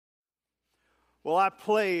Well, I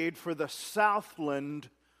played for the Southland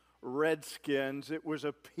Redskins. It was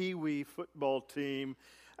a peewee football team,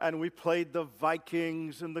 and we played the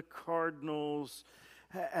Vikings and the Cardinals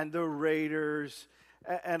and the Raiders.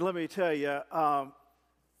 And let me tell you, I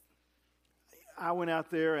went out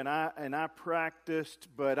there and I practiced,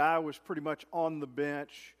 but I was pretty much on the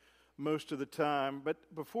bench most of the time. But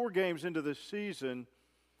before games into the season,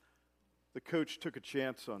 the coach took a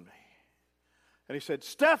chance on me. And he said,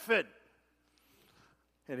 "Steffen!"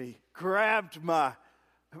 And he grabbed my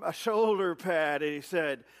shoulder pad and he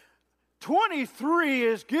said, 23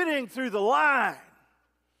 is getting through the line.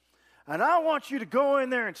 And I want you to go in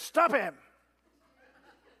there and stop him.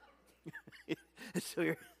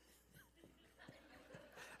 So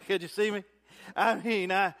could you see me?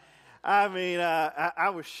 I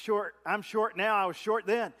was short. I'm short now. I was short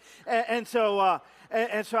then. And so I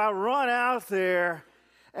run out there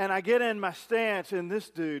and I get in my stance, and this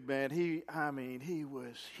dude, man, he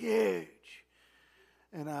was huge.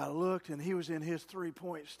 And I looked, and he was in his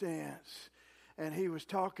three-point stance, and he was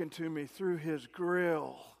talking to me through his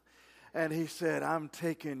grill, and he said, "I'm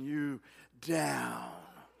taking you down."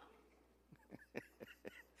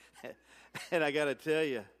 And I got to tell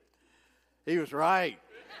you, he was right.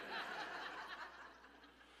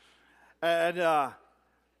 And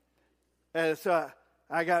so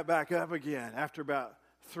I got back up again after about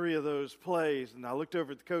 3 of those plays, and I looked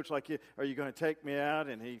over at the coach like, "Are you going to take me out?"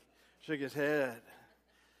 And he shook his head.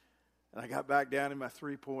 And I got back down in my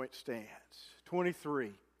three-point stance.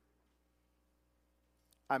 23.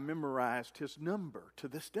 I memorized his number to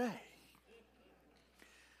this day.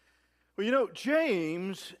 Well,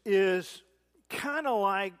 James is kind of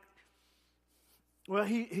like, well,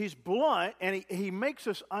 he's blunt, and he makes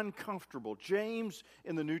us uncomfortable. James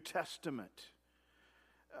in the New Testament.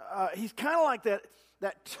 He's kind of like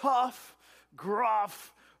that tough,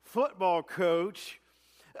 gruff football coach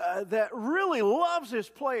that really loves his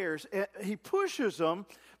players. He pushes them,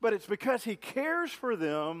 but it's because he cares for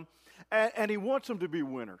them, and he wants them to be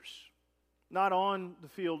winners. Not on the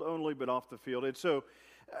field only, but off the field. And so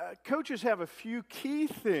coaches have a few key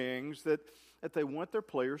things that they want their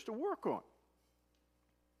players to work on.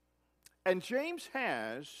 And James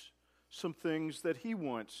has some things that he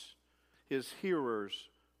wants his hearers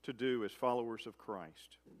to do as followers of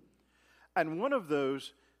Christ. And one of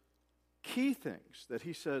those key things that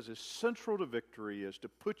he says is central to victory is to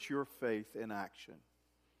put your faith in action.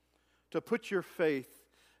 To put your faith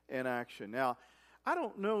in action. Now, I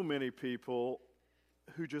don't know many people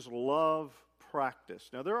who just love practice.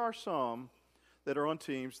 Now, there are some that are on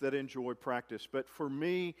teams that enjoy practice, but for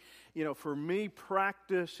me,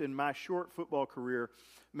 practice in my short football career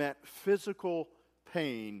meant physical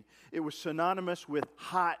pain. It was synonymous with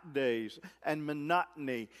hot days and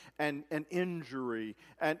monotony and injury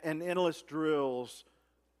and endless drills.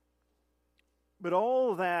 But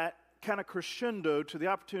all of that kind of crescendoed to the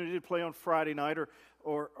opportunity to play on Friday night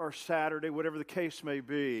or Saturday, whatever the case may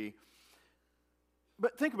be.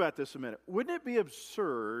 But think about this a minute. Wouldn't it be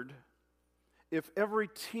absurd if every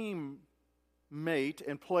teammate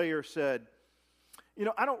and player said,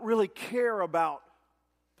 I don't really care about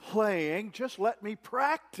playing, just let me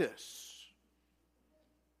practice.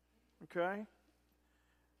 Okay?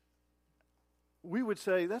 We would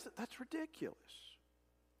say that's ridiculous.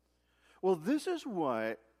 Well, this is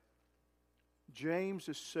what James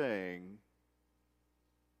is saying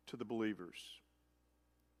to the believers.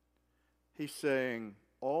 He's saying,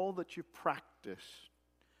 all that you practice,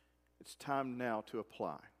 it's time now to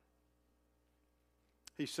apply.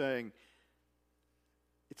 He's saying,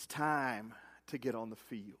 it's time to get on the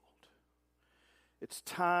field. It's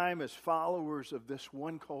time as followers of this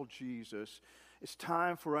one called Jesus, it's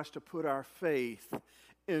time for us to put our faith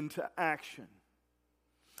into action.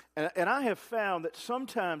 And I have found that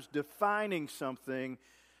sometimes defining something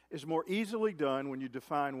is more easily done when you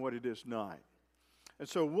define what it is not. And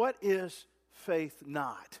so what is faith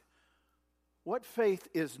not? What faith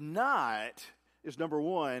is not is, number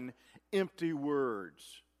one, empty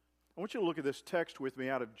words. I want you to look at this text with me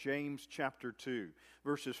out of James chapter 2,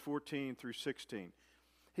 verses 14 through 16.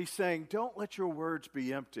 He's saying, don't let your words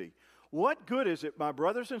be empty. What good is it, my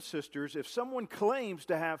brothers and sisters, if someone claims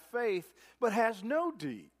to have faith but has no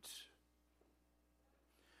deeds?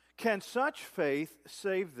 Can such faith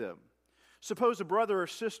save them? Suppose a brother or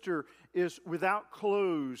sister is without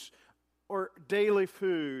clothes or daily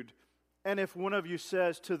food, and if one of you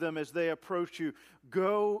says to them as they approach you,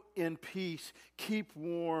 go in peace, keep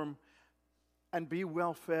warm, and be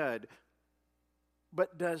well fed,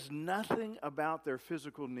 but does nothing about their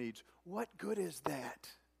physical needs, what good is that?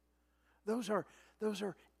 Those are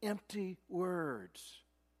empty words.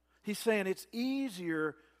 He's saying it's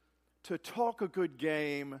easier to talk a good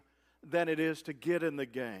game than it is to get in the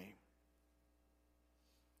game.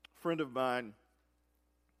 A friend of mine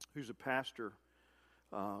who's a pastor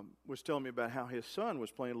was telling me about how his son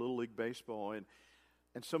was playing Little League Baseball, and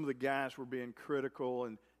some of the guys were being critical,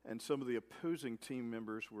 and some of the opposing team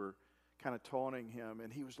members were kind of taunting him,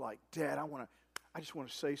 and he was like, Dad, I just want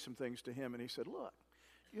to say some things to him. And he said, look,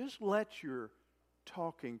 you just let your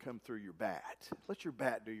talking come through your bat. Let your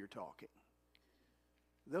bat do your talking.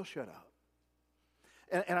 They'll shut up.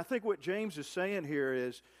 And I think what James is saying here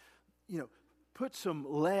is, put some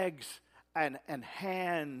legs and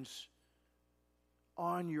hands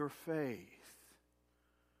on your faith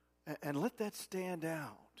and let that stand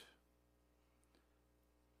out.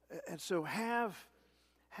 And so have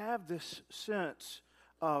this sense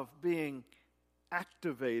of being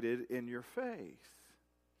activated in your faith.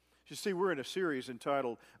 You see, we're in a series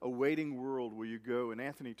entitled A Waiting World Will You Go? And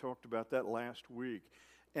Anthony talked about that last week.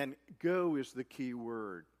 And go is the key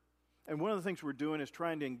word. And one of the things we're doing is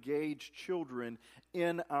trying to engage children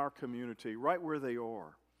in our community, right where they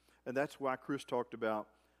are. And that's why Chris talked about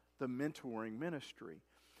the mentoring ministry.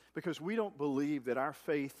 Because we don't believe that our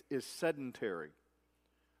faith is sedentary.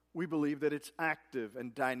 We believe that it's active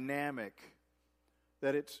and dynamic,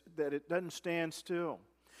 that it doesn't stand still.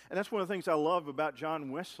 And that's one of the things I love about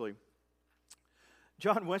John Wesley.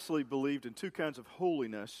 John Wesley believed in two kinds of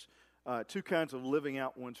holiness, two kinds of living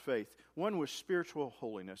out one's faith. One was spiritual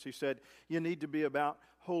holiness. He said, you need to be about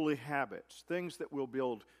holy habits, things that will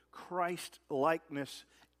build Christ-likeness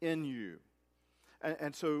in you.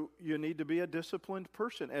 And so you need to be a disciplined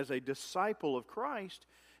person. As a disciple of Christ,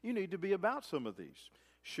 you need to be about some of these.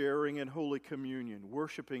 Sharing in Holy Communion,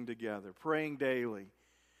 worshiping together, praying daily.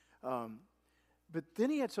 But then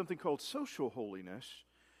he had something called social holiness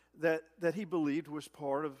that he believed was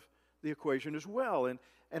part of the equation as well.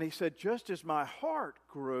 And he said, just as my heart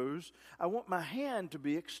grows, I want my hand to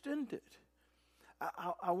be extended.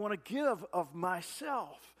 I want to give of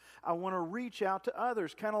myself. I want to reach out to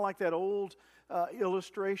others, kind of like that old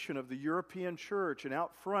illustration of the European church. And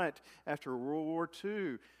out front, after World War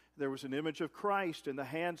II, there was an image of Christ, and the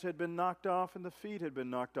hands had been knocked off and the feet had been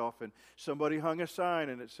knocked off, and somebody hung a sign,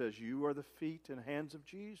 and it says, you are the feet and hands of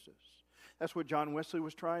Jesus. That's what John Wesley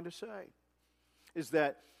was trying to say, is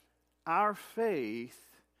that our faith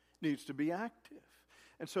needs to be active.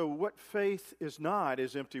 And so what faith is not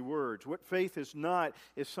is empty words. What faith is not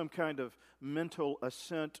is some kind of mental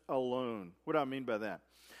assent alone. What do I mean by that?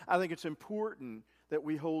 I think it's important that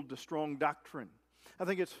we hold to strong doctrine. I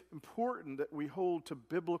think it's important that we hold to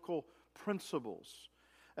biblical principles.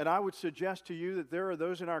 And I would suggest to you that there are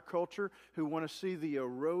those in our culture who want to see the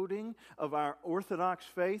eroding of our orthodox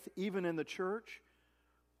faith, even in the church,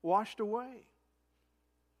 washed away.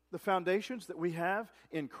 The foundations that we have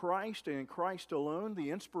in Christ and in Christ alone, the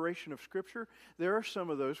inspiration of Scripture, there are some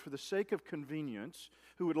of those, for the sake of convenience,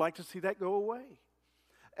 who would like to see that go away.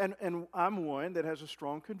 And I'm one that has a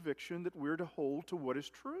strong conviction that we're to hold to what is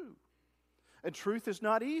true. And truth is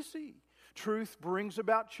not easy. Truth brings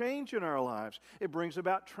about change in our lives. It brings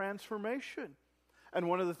about transformation. And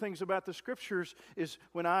one of the things about the Scriptures is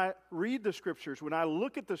when I read the Scriptures, when I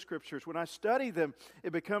look at the Scriptures, when I study them,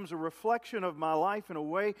 it becomes a reflection of my life in a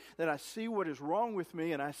way that I see what is wrong with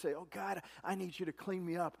me and I say, oh God, I need you to clean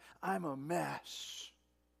me up. I'm a mess.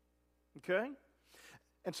 Okay?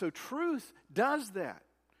 And so truth does that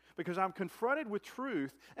because I'm confronted with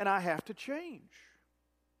truth and I have to change.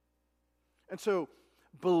 And so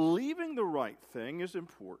believing the right thing is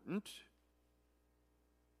important,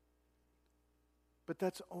 but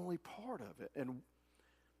that's only part of it.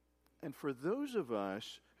 And for those of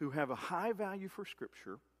us who have a high value for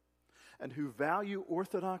Scripture and who value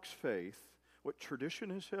orthodox faith, what tradition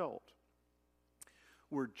has held,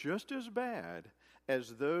 we're just as bad as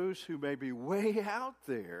those who may be way out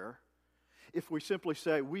there if we simply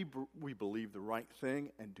say we believe the right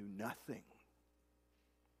thing and do nothing.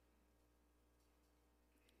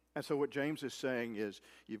 And so what James is saying is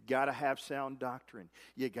you've got to have sound doctrine.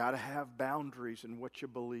 You got to have boundaries in what you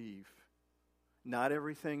believe. Not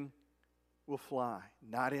everything will fly.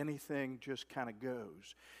 Not anything just kind of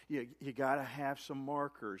goes. You got to have some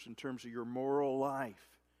markers in terms of your moral life.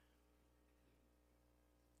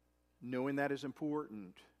 Knowing that is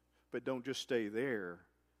important, but don't just stay there.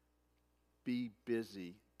 Be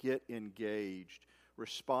busy. Get engaged.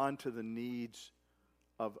 Respond to the needs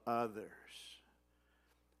of others.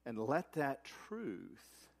 And let that truth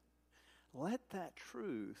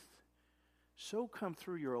so come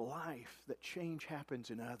through your life that change happens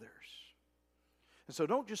in others. And so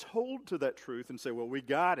don't just hold to that truth and say, well, we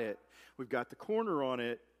got it. We've got the corner on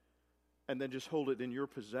it, and then just hold it in your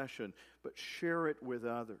possession, but share it with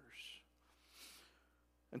others.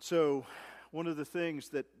 And so one of the things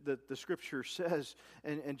that the Scripture says,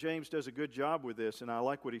 and James does a good job with this, and I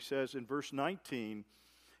like what he says in verse 19.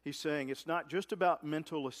 He's saying it's not just about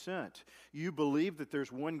mental assent. You believe that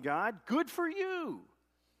there's one God? Good for you.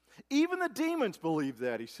 Even the demons believe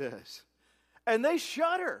that, he says. And they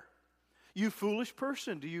shudder. You foolish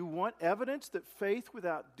person, do you want evidence that faith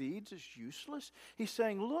without deeds is useless? He's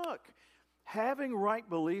saying, look, having right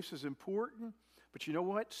beliefs is important, but you know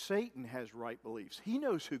what? Satan has right beliefs. He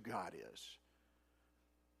knows who God is.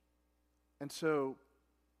 And so,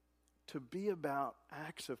 to be about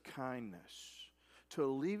acts of kindness, to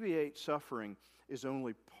alleviate suffering is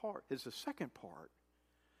the second part.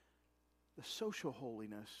 The social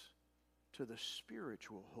holiness to the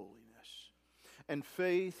spiritual holiness. And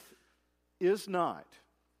faith is not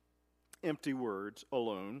empty words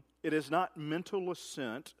alone. It is not mental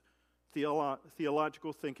assent,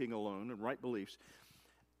 theological thinking alone, and right beliefs.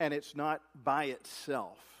 And it's not by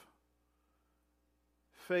itself.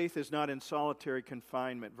 Faith is not in solitary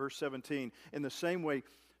confinement. Verse 17, in the same way,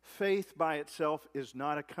 faith by itself is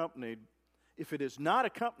not accompanied. If it is not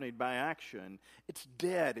accompanied by action, it's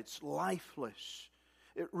dead, it's lifeless.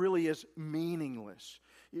 It really is meaningless.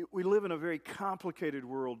 We live in a very complicated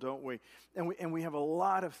world, don't we? And we have a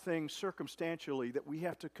lot of things circumstantially that we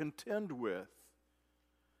have to contend with.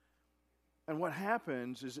 And what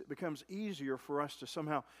happens is it becomes easier for us to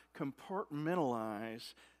somehow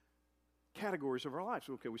compartmentalize categories of our lives.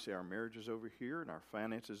 Okay, we say our marriage is over here, and our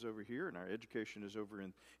finances over here, and our education is over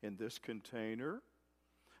in this container,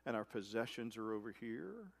 and our possessions are over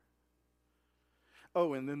here.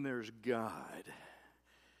 Oh, and then there's God.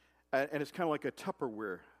 And it's kind of like a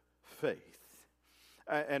Tupperware faith.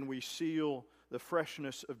 And we seal the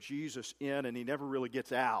freshness of Jesus in, and he never really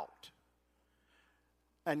gets out.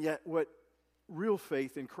 And yet what real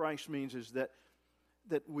faith in Christ means is that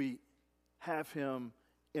we have him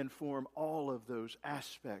inform all of those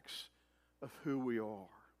aspects of who we are.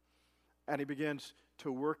 And he begins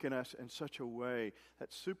to work in us in such a way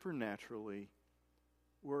that supernaturally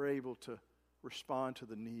we're able to respond to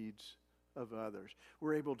the needs of others.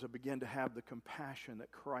 We're able to begin to have the compassion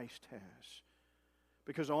that Christ has.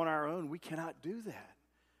 Because on our own, we cannot do that.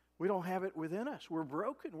 We don't have it within us. We're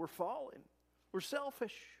broken. We're fallen. We're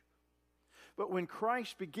selfish. But when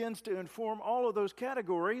Christ begins to inform all of those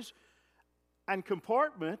categories and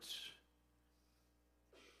compartments,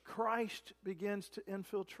 Christ begins to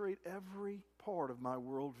infiltrate every part of my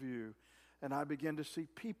worldview. And I begin to see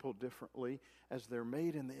people differently as they're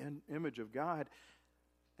made in the image of God.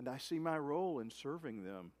 And I see my role in serving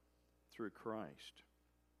them through Christ.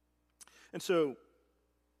 And so,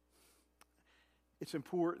 it's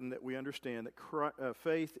important that we understand that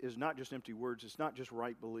faith is not just empty words. It's not just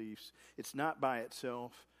right beliefs. It's not by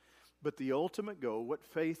itself. But the ultimate goal, what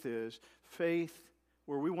faith is,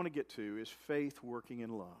 where we want to get to, is faith working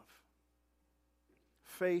in love.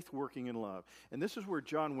 Faith working in love. And this is where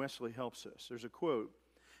John Wesley helps us. There's a quote.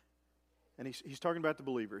 And he's talking about the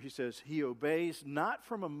believer. He says, he obeys not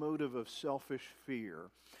from a motive of selfish fear.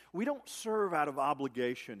 We don't serve out of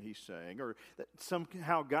obligation, he's saying, or that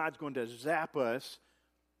somehow God's going to zap us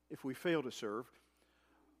if we fail to serve,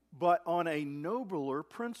 but on a nobler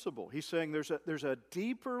principle. He's saying there's a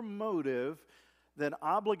deeper motive than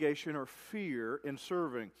obligation or fear in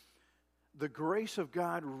serving. The grace of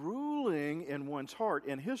God ruling in one's heart,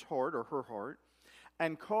 in his heart or her heart,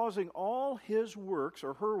 and causing all his works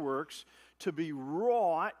or her works to be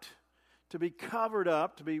wrought, to be covered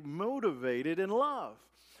up, to be motivated in love.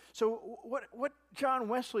 So what John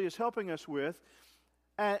Wesley is helping us with,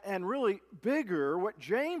 and really bigger, what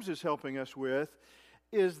James is helping us with,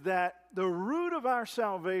 is that the root of our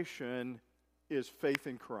salvation is faith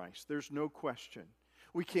in Christ. There's no question.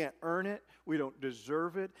 We can't earn it. We don't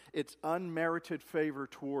deserve it. It's unmerited favor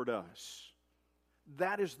toward us.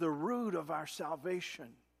 That is the root of our salvation.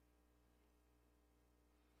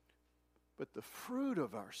 But the fruit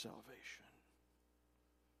of our salvation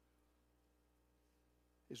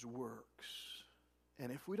is works.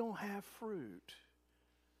 And if we don't have fruit,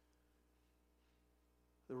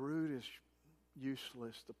 the root is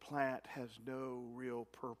useless. The plant has no real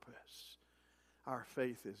purpose. Our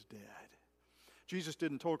faith is dead. Jesus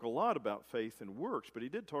didn't talk a lot about faith and works, but he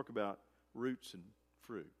did talk about roots and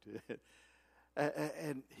fruit.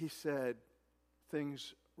 And he said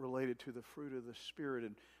things related to the fruit of the Spirit.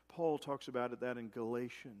 And Paul talks about that in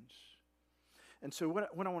Galatians. And so what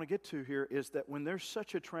I want to get to here is that when there's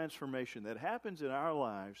such a transformation that happens in our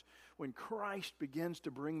lives, when Christ begins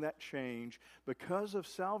to bring that change because of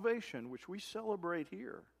salvation, which we celebrate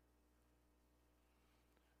here,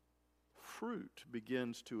 fruit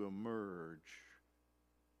begins to emerge.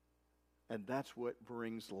 And that's what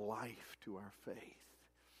brings life to our faith.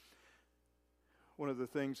 One of the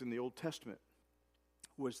things in the Old Testament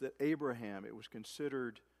was that Abraham, it was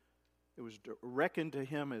reckoned to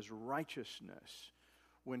him as righteousness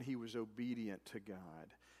when he was obedient to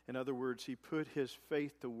God. In other words, he put his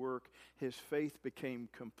faith to work. His faith became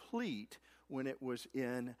complete when it was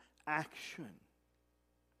in action.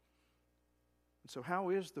 And so how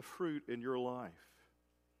is the fruit in your life?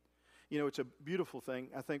 You know, it's a beautiful thing,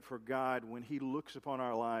 I think, for God when He looks upon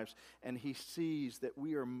our lives and He sees that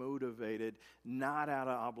we are motivated not out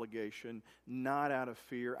of obligation, not out of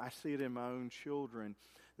fear. I see it in my own children.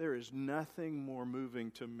 There is nothing more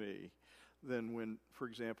moving to me than when, for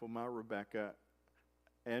example, my Rebecca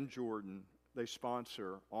and Jordan, they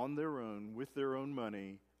sponsor on their own, with their own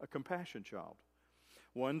money, a compassion child.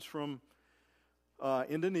 One's from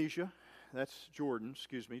Indonesia. That's Jordan,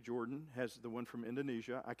 Jordan has the one from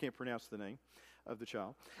Indonesia. I can't pronounce the name of the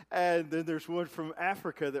child. And then there's one from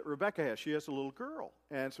Africa that Rebecca has. She has a little girl.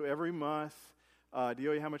 And so every month, do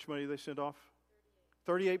you know how much money they send off?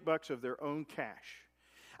 $38 of their own cash.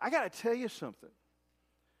 I got to tell you something.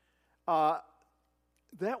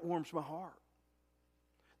 That warms my heart.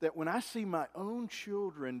 That when I see my own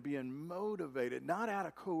children being motivated, not out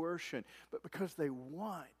of coercion, but because they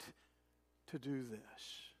want to do this.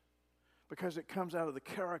 Because it comes out of the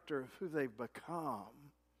character of who they've become.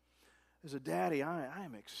 As a daddy, I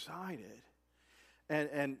am excited.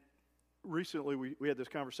 And recently we had this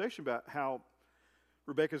conversation about how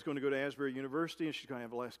Rebecca's going to go to Asbury University and she's going to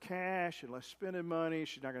have less cash and less spending money.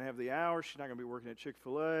 She's not going to have the hours. She's not going to be working at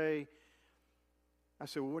Chick-fil-A. I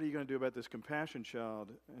said, well, what are you going to do about this compassion child?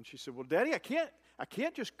 And she said, well, Daddy, I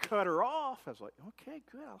can't just cut her off. I was like, okay,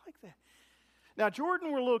 good, I like that. Now,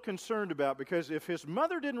 Jordan we're a little concerned about because if his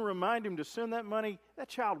mother didn't remind him to send that money, that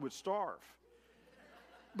child would starve.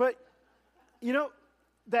 But, you know,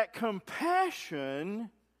 that compassion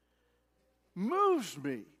moves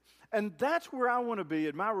me. And that's where I want to be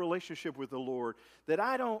in my relationship with the Lord, that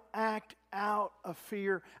I don't act out of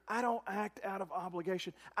fear. I don't act out of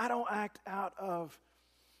obligation. I don't act out of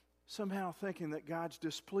somehow thinking that God's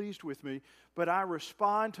displeased with me, but I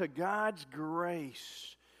respond to God's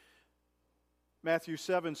grace. Matthew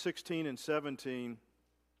 7:16 and 17,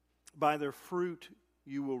 by their fruit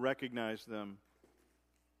you will recognize them.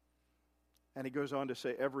 And he goes on to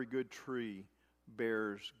say, every good tree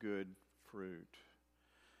bears good fruit.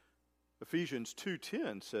 Ephesians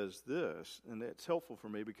 2:10 says this, and it's helpful for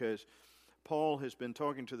me because Paul has been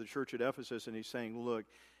talking to the church at Ephesus, and he's saying, look,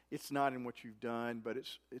 it's not in what you've done, but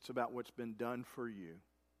it's about what's been done for you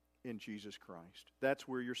in Jesus Christ. That's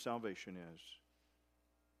where your salvation is.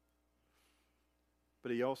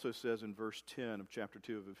 But he also says in verse 10 of chapter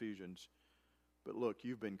 2 of Ephesians, but look,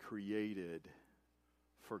 you've been created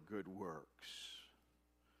for good works.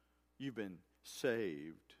 You've been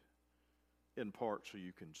saved in part so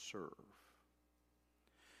you can serve.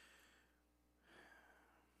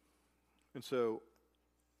 And so,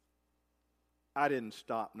 I didn't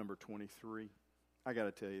stop number 23. I got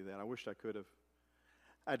to tell you that. I wished I could have.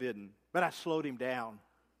 I didn't. But I slowed him down.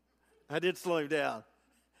 I did slow him down.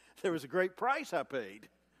 There was a great price I paid,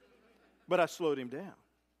 but I slowed him down.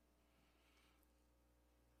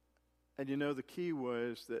 And you know, the key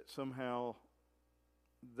was that somehow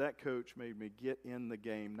that coach made me get in the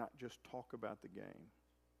game, not just talk about the game.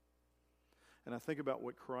 And I think about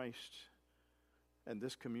what Christ and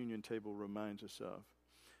this communion table reminds us of,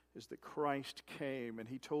 is that Christ came and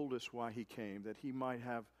He told us why He came, that He might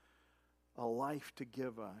have a life to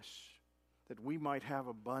give us, that we might have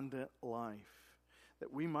abundant life,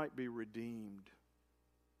 that we might be redeemed.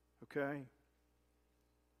 Okay?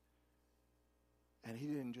 And He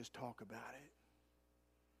didn't just talk about it.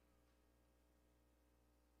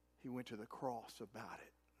 He went to the cross about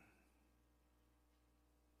it.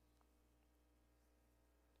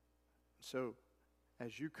 So,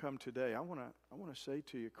 as you come today, I want to say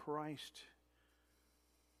to you, Christ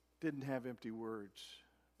didn't have empty words,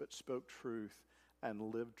 but spoke truth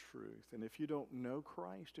and lived truth. And if you don't know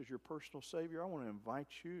Christ as your personal Savior, I want to invite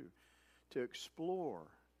you to explore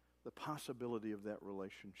the possibility of that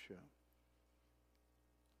relationship.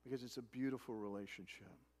 Because it's a beautiful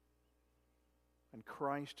relationship. And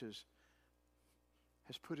Christ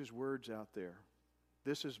has put His words out there.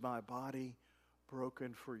 This is my body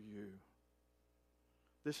broken for you.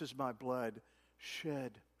 This is my blood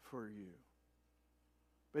shed for you.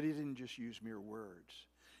 But He didn't just use mere words.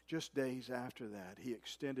 Just days after that, He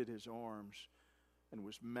extended His arms and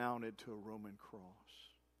was mounted to a Roman cross.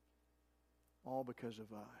 All because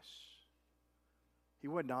of us. He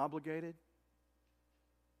wasn't obligated.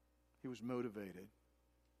 He was motivated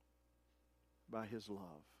by his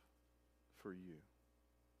love for you.